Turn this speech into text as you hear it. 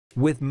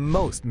With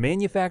most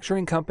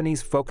manufacturing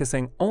companies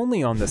focusing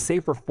only on the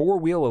safer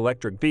four-wheel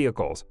electric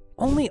vehicles,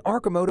 only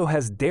Arcimoto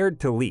has dared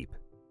to leap.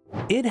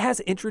 It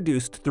has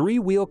introduced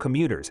three-wheel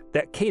commuters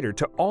that cater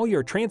to all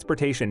your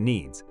transportation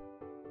needs.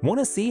 Want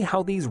to see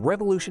how these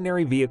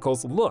revolutionary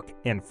vehicles look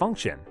and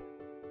function?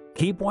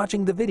 Keep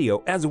watching the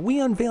video as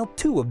we unveil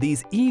two of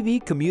these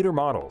EV commuter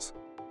models.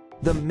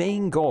 The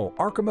main goal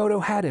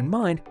Arcimoto had in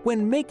mind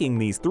when making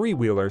these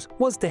three-wheelers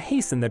was to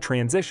hasten the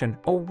transition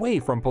away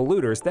from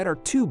polluters that are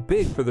too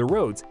big for the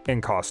roads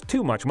and cost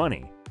too much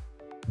money.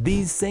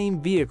 These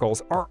same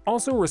vehicles are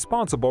also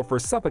responsible for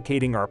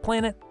suffocating our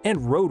planet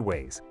and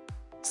roadways.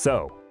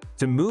 So,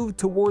 to move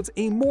towards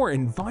a more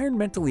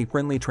environmentally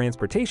friendly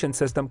transportation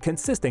system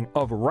consisting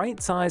of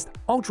right-sized,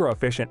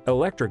 ultra-efficient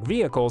electric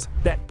vehicles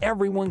that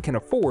everyone can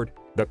afford,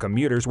 the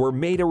commuters were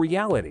made a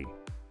reality.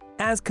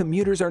 As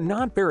commuters are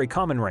not very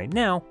common right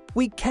now,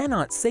 we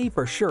cannot say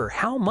for sure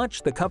how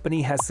much the company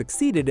has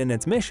succeeded in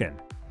its mission.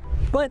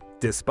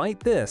 But despite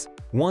this,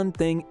 one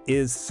thing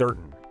is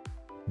certain.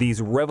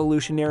 These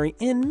revolutionary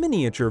and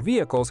miniature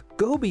vehicles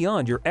go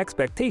beyond your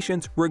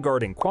expectations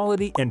regarding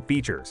quality and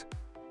features.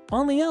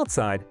 On the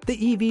outside, the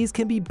EVs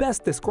can be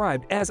best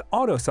described as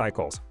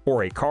autocycles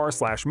or a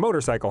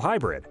car/motorcycle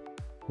hybrid.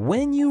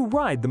 When you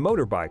ride the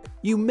motorbike,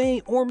 you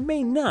may or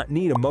may not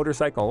need a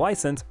motorcycle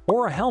license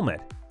or a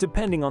helmet,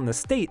 depending on the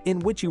state in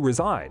which you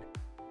reside.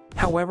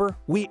 However,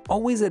 we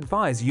always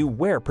advise you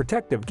wear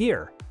protective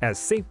gear, as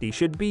safety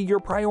should be your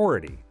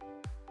priority.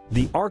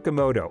 The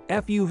Arcimoto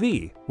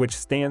FUV, which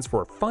stands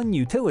for Fun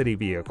Utility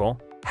Vehicle,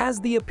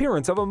 has the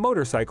appearance of a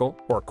motorcycle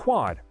or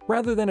quad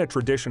rather than a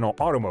traditional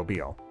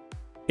automobile.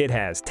 It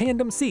has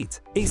tandem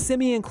seats, a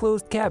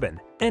semi-enclosed cabin,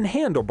 and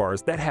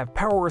handlebars that have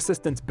power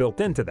assistance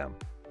built into them.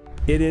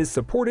 It is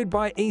supported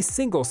by a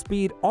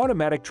single-speed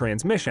automatic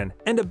transmission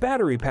and a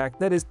battery pack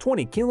that is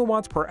 20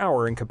 kilowatts per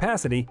hour in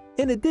capacity,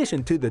 in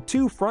addition to the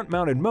two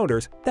front-mounted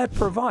motors that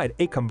provide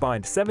a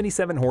combined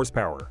 77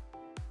 horsepower.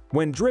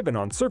 When driven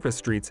on surface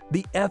streets,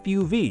 the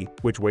FUV,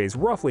 which weighs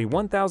roughly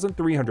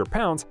 1,300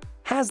 pounds,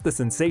 has the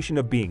sensation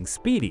of being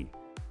speedy.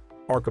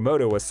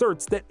 Arcimoto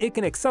asserts that it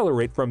can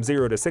accelerate from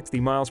 0 to 60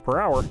 miles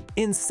per hour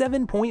in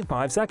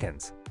 7.5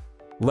 seconds.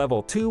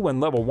 Level 2 and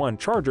Level 1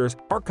 chargers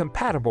are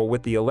compatible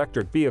with the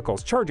electric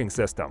vehicle's charging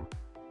system.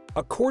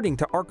 According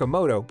to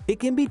Arcimoto, it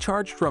can be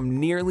charged from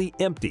nearly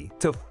empty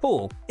to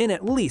full in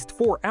at least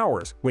 4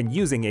 hours when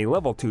using a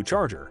Level 2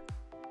 charger.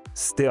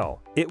 Still,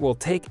 it will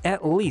take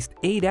at least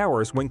 8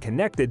 hours when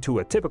connected to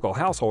a typical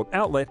household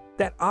outlet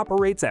that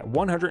operates at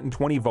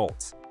 120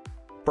 volts.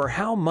 For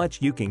how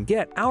much you can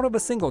get out of a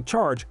single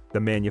charge, the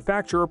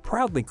manufacturer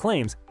proudly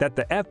claims that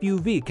the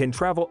FUV can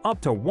travel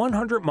up to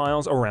 100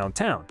 miles around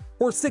town,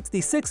 or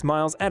 66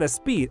 miles at a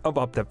speed of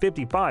up to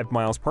 55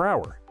 miles per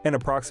hour, and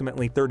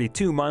approximately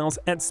 32 miles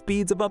at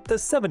speeds of up to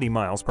 70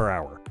 miles per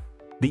hour.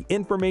 The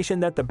information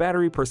that the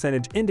battery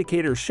percentage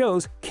indicator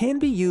shows can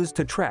be used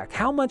to track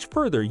how much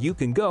further you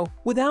can go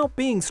without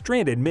being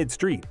stranded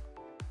mid-street.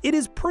 It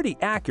is pretty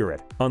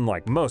accurate,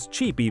 unlike most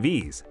cheap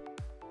EVs.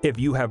 If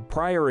you have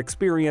prior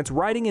experience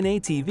riding an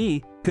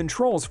ATV,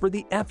 controls for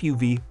the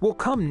FUV will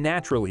come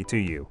naturally to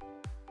you.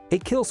 A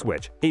kill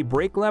switch, a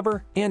brake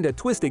lever, and a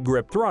twisted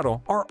grip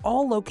throttle are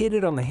all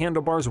located on the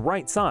handlebar's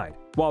right side,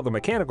 while the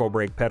mechanical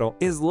brake pedal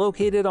is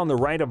located on the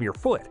right of your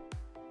foot.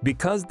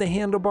 Because the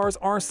handlebars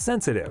are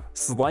sensitive,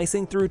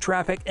 slicing through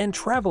traffic and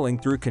traveling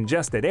through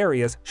congested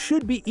areas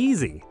should be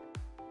easy.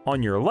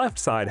 On your left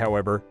side,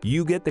 however,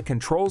 you get the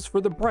controls for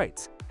the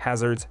brights,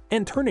 hazards,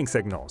 and turning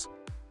signals.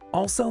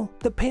 Also,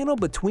 the panel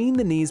between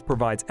the knees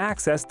provides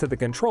access to the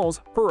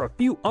controls for a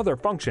few other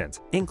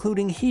functions,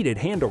 including heated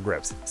handle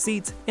grips,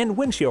 seats, and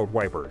windshield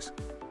wipers.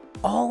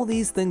 All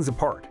these things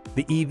apart,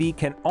 the EV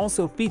can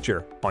also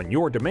feature, on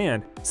your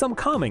demand, some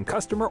common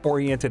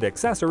customer-oriented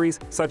accessories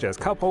such as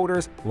cup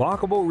holders,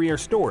 lockable rear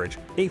storage,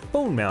 a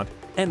phone mount,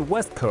 and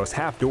West Coast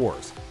half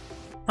doors.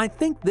 I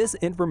think this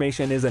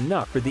information is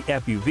enough for the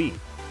FUV.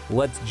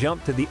 Let's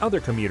jump to the other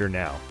commuter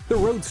now, the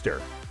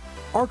Roadster.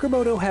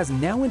 Arcimoto has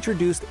now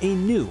introduced a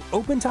new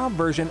open-top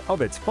version of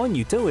its Fun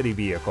Utility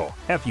Vehicle,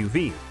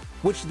 FUV,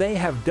 which they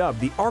have dubbed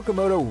the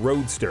Arcimoto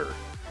Roadster.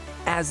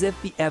 As if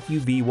the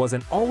FUV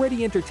wasn't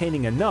already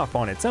entertaining enough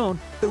on its own,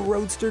 the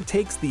Roadster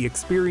takes the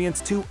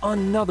experience to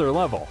another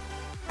level.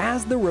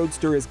 As the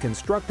Roadster is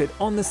constructed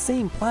on the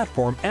same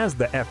platform as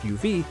the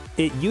FUV,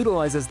 it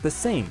utilizes the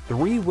same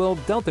three-wheel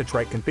Delta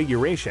Trike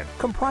configuration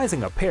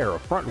comprising a pair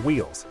of front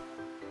wheels.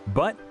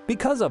 But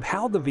because of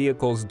how the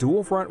vehicle's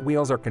dual front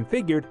wheels are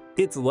configured,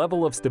 its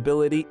level of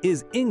stability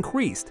is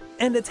increased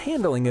and its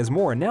handling is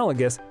more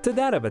analogous to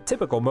that of a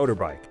typical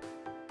motorbike.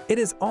 It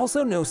is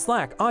also no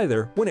slack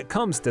either when it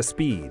comes to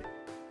speed.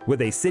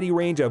 With a city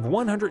range of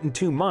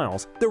 102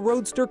 miles, the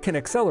Roadster can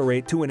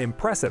accelerate to an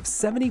impressive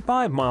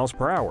 75 miles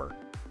per hour.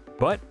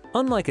 But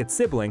unlike its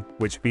sibling,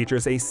 which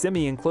features a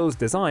semi-enclosed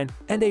design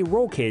and a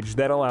roll cage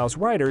that allows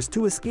riders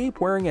to escape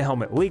wearing a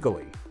helmet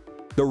legally,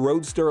 the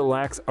Roadster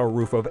lacks a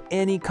roof of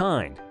any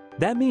kind.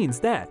 That means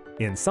that,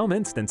 in some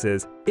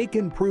instances, it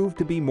can prove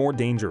to be more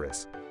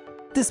dangerous.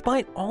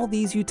 Despite all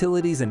these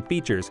utilities and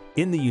features,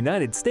 in the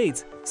United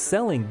States,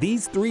 selling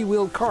these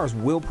three-wheeled cars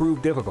will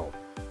prove difficult.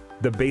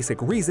 The basic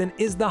reason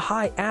is the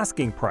high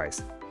asking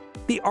price.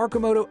 The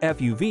Arcimoto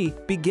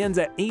FUV begins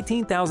at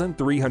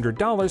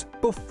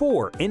 $18,300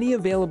 before any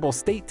available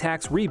state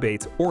tax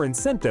rebates or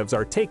incentives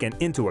are taken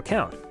into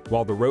account,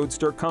 while the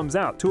Roadster comes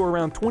out to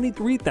around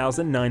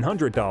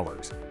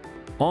 $23,900.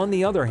 On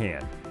the other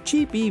hand,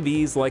 cheap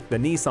EVs like the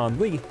Nissan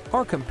Leaf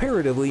are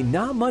comparatively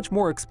not much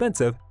more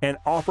expensive and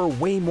offer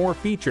way more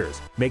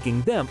features,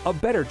 making them a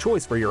better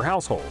choice for your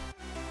household.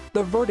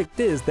 The verdict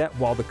is that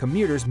while the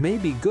commuters may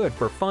be good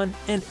for fun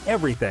and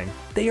everything,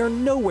 they are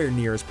nowhere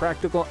near as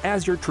practical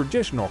as your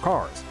traditional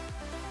cars.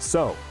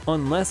 So,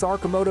 unless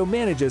Arcimoto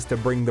manages to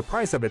bring the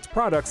price of its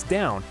products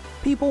down,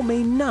 people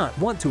may not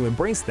want to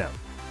embrace them.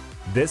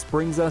 This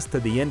brings us to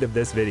the end of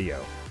this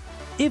video.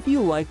 If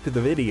you liked the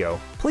video,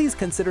 please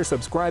consider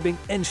subscribing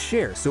and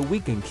share so we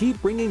can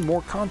keep bringing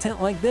more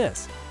content like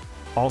this.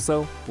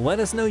 Also, let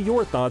us know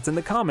your thoughts in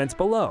the comments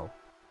below.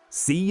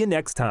 See you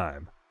next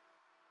time!